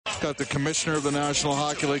Got the commissioner of the National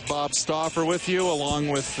Hockey League, Bob Stauffer, with you, along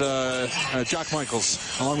with Jack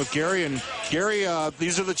Michaels, along with Gary. And Gary,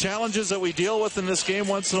 these are the challenges that we deal with in this game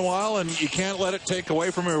once in a while, and you can't let it take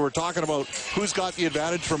away from it. We're talking about who's got the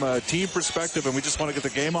advantage from a team perspective, and we just want to get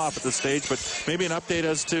the game off at this stage. But maybe an update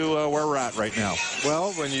as to where we're at right now.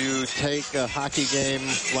 Well, when you take a hockey game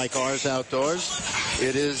like ours outdoors,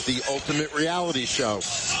 it is the ultimate reality show.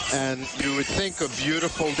 And you would think a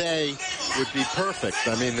beautiful day would be perfect.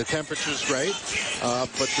 I mean, the temperature's great, but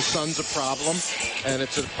the sun's a problem, and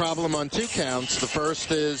it's a problem on two counts. The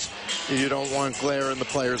first is you don't want glare in the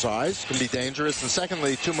player's eyes. It can be dangerous. And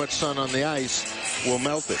secondly, too much sun on the ice will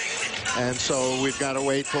melt it. And so we've got to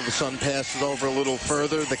wait till the sun passes over a little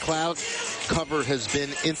further. The cloud cover has been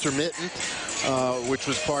intermittent, which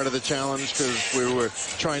was part of the challenge because we were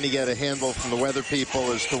trying to get a handle from the weather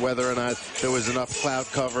people as to whether or not there was enough cloud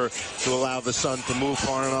cover to allow the sun to move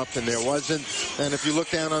far enough, and there wasn't. And if you look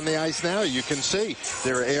down on the ice now, you can see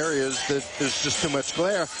there are areas that there's just too much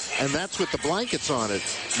glare, and that's with the blankets on it.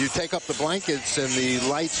 You take up the blankets and the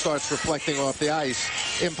light starts reflecting off the ice.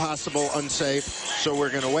 Impossible, unsafe. So we're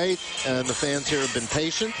going to wait, and the fans here have been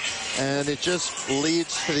patient, and it just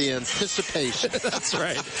leads to the anticipation. That's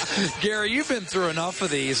right. Gary, you've been through enough of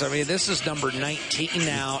these. I mean, this is number 19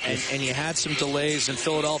 now, and you had some delays in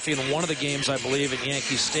Philadelphia in one of the games, I believe, at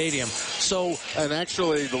Yankee Stadium. So, and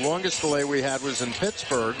actually, the longest delay we had was in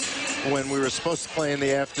Pittsburgh when we were supposed to play in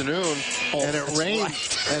the afternoon, and it rained,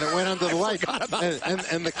 and it went under the light.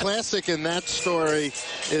 And the classic in that story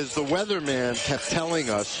is the weatherman kept telling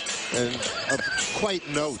us, and quite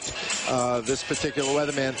note this particular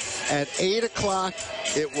weatherman, at 8 o'clock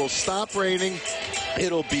it will stop raining.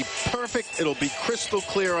 It'll be perfect. It'll be crystal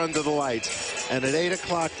clear under the lights. And at 8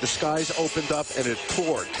 o'clock, the skies opened up and it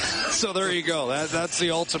poured. So there you go. That's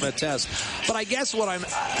the ultimate test. But I guess what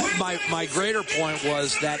my greater point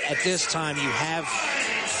was that at this time you have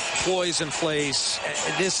employees in place.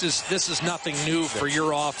 This is nothing new for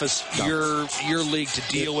your office, your league to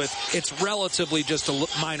deal with. It's relatively just a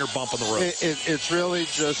minor bump on the road. It's really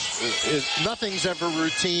just nothing's ever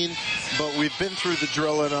routine, but we've been through the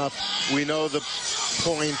drill enough. We know the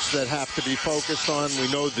points that have to be focused on.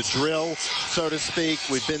 We know the drill, so to speak.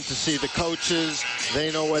 We've been to see the coaches.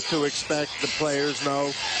 They know what to expect. The players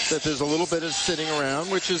know that there's a little bit of sitting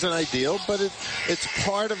around, which isn't ideal, but it's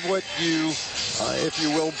part of what you, if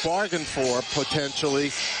you will, bargain for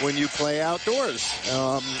potentially when you play outdoors.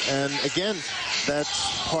 And again,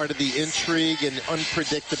 that's part of the intrigue and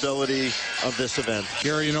unpredictability of this event.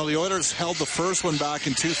 Gary, you know, the Oilers held the first one back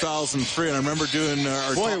in 2003, and I remember doing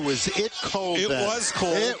our... Boy, was it cold then. It was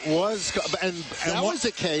cold. It was, and that was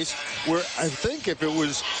a case where I think if it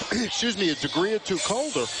was, excuse me, a degree or two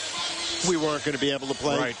colder, we weren't going to be able to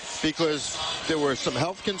play because there were some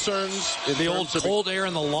health concerns. In the old cold air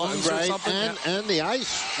in the lungs or something? And the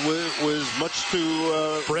ice was much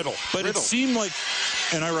too brittle. But it seemed like,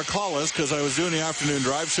 and I recall this because I was doing the afternoon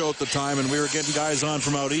drive show at the time, and we were getting guys on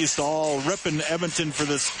from out east all ripping Edmonton for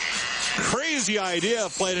this crazy idea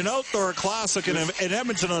of playing an outdoor classic in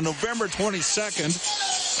Edmonton on November 22nd.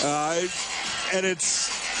 And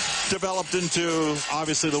it's developed into,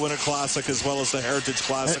 obviously, the Winter Classic as well as the Heritage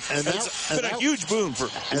Classic. And it's been a huge boom for...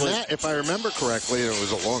 And that, if I remember correctly, and it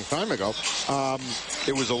was a long time ago,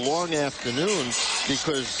 it was a long afternoon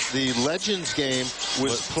because the Legends game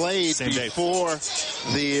was played before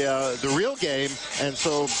the real game, and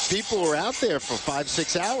so people were out there for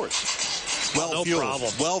 5-6 hours. No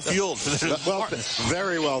problem. Well fueled.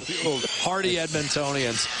 Very well fueled. Hardy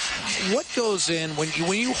Edmontonians. What goes in when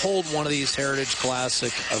you hold one of these Heritage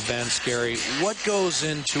Classic events, Gary? What goes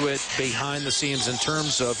into it behind the scenes in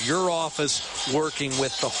terms of your office working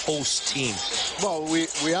with the host team? Well,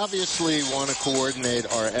 we obviously want to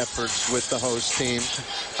coordinate our efforts with the host team,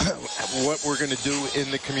 what we're going to do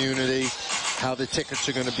in the community, how the tickets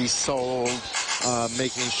are going to be sold,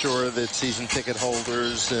 making sure that season ticket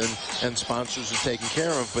holders and sponsors are taken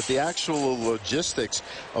care of. But the actual logistics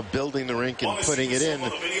of building the rink and putting it in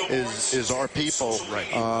is our people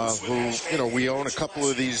who, you know, we own a couple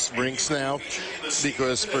of these rinks now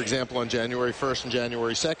because, for example, on January 1st and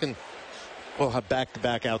January 2nd, we'll have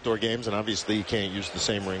back-to-back outdoor games, and obviously you can't use the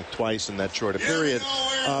same rink twice in that short a period.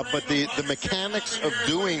 But the mechanics of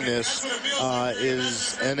doing this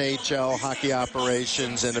is NHL hockey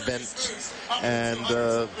operations and events, and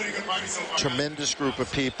a tremendous group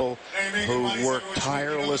of people who work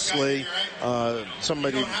tirelessly.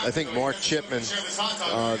 Somebody, I think Mark Chipman,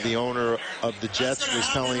 the owner of the Jets, was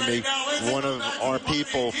telling me one of our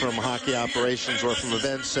people from hockey operations or from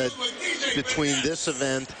events said between this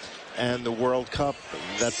event and the World Cup,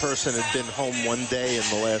 that person had been home one day in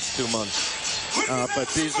the last 2 months. But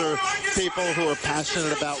these are people who are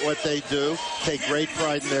passionate about what they do, take great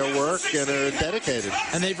pride in their work, and are dedicated.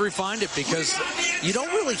 And they've refined it because you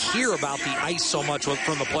don't really hear about the ice so much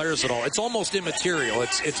from the players at all. It's almost immaterial.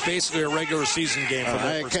 It's basically a regular season game from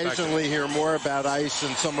their perspective. I occasionally hear more about ice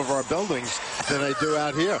in some of our buildings than I do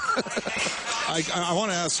out here. I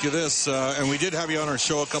want to ask you this, and we did have you on our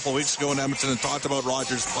show a couple of weeks ago in Edmonton and talked about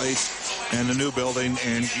Rogers Place and the new building,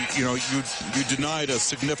 and you denied a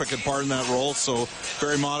significant part in that role, so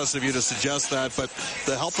very modest of you to suggest that, but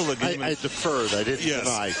the help of the game... I deferred. I didn't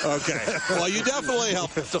deny. Okay. Well, you definitely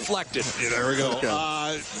helped. Deflected. Yeah, there we go. Okay.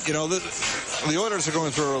 The Oilers are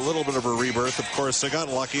going through a little bit of a rebirth. Of course, they got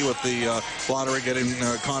lucky with the lottery getting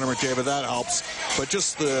Connor McDavid. That helps. But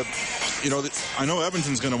just I know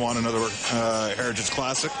Edmonton's going to want another Heritage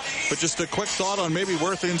Classic, but just a quick thought on maybe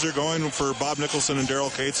where things are going for Bob Nicholson and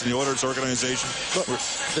Daryl Cates and the Oilers organization. Look,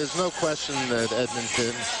 there's no question that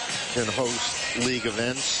Edmonton can host league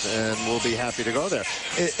events, and we'll be happy to go there.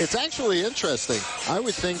 It's actually interesting. I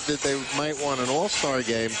would think that they might want an all-star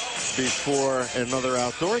game before another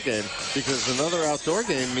outdoor game, because another outdoor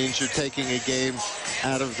game means you're taking a game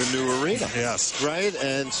out of the new arena. Yes. Right?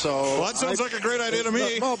 And so... Well, that sounds like a great idea to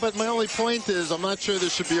me. No, but my only point is I'm not sure there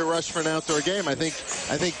should be a rush for an outdoor game. I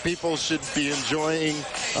think people should be enjoying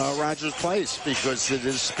Rogers Place because it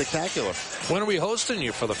is spectacular. When are we hosting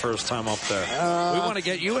you for the first time up there? We want to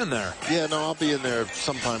get you in there. Yeah, no, I'll be in there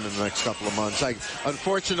sometime in the next couple of months.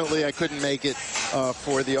 Unfortunately, I couldn't make it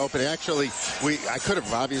for the opening. Actually, I could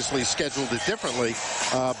have obviously scheduled it differently,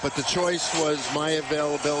 but the choice was my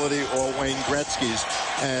availability or Wayne Gretzky's,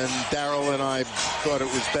 and Daryl and I thought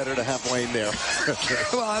it was better to have Wayne there.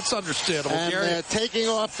 Well, that's understandable, and Gary. they're taking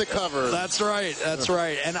off the cover. That's right. That's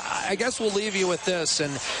right. And I guess we'll leave you with this.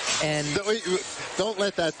 And don't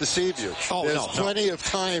let that deceive you. Oh, There's plenty of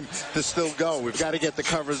time to still go. We've got to get the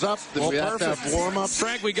covers up. We have to have warm-ups.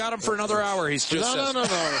 Frank, we got him for another hour. He's just No.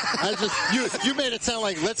 You made it sound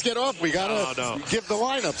like, let's get off. We got to give the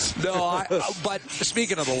lineups. No, but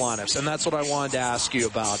speaking of the lineups, and that's what I wanted to ask you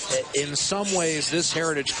about. In some ways, this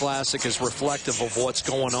Heritage Classic is reflective of what's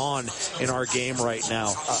going on in our game right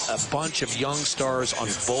now. A bunch of young stars on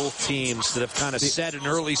both teams that have kind of set an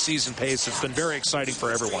early season pace. It's been very exciting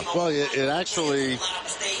for everyone. Well, it actually,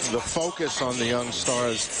 the focus on the young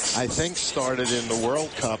stars, I think, started in the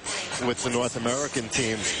World Cup with the North American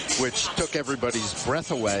team, which took everybody's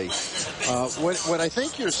breath away. What I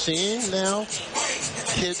think you're seeing now,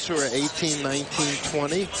 kids who are 18, 19,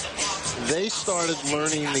 20, they started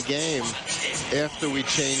learning the game after we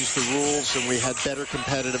changed the rules and we had better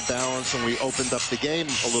competitive balance and we opened up the game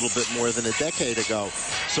a little bit more than a decade ago.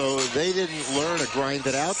 So they didn't learn a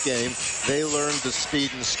grinded-out game. They learned the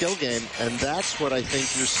speed and skill game, and that's what I think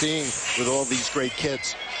you're seeing with all these great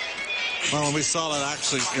kids. Well, and we saw that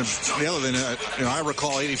actually, the other thing, I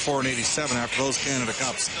recall 84 and 87 after those Canada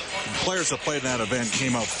Cups. Players that played in that event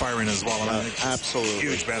came out firing as well. And I think absolutely.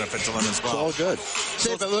 Huge benefit to them as well. It's all good.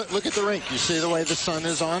 See, but look at the rink. You see the way the sun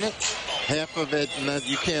is on it? Half of it, and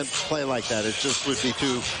you can't play like that. It just would be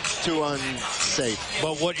too unsafe.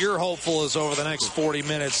 But what you're hopeful is over the next 40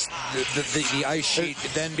 minutes, the ice sheet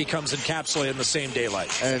then becomes encapsulated in the same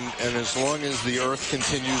daylight. And as long as the Earth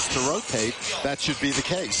continues to rotate, that should be the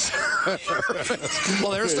case.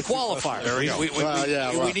 Well, there's the qualifier. There we go.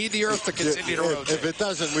 We need the Earth to continue to rotate. If it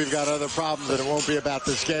doesn't, we've got other problems, and it won't be about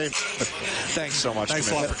this game. Thanks so much.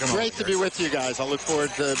 Thanks a lot for coming. Great to be with you guys. I look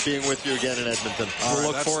forward to being with you again in Edmonton.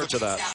 We'll look forward to that.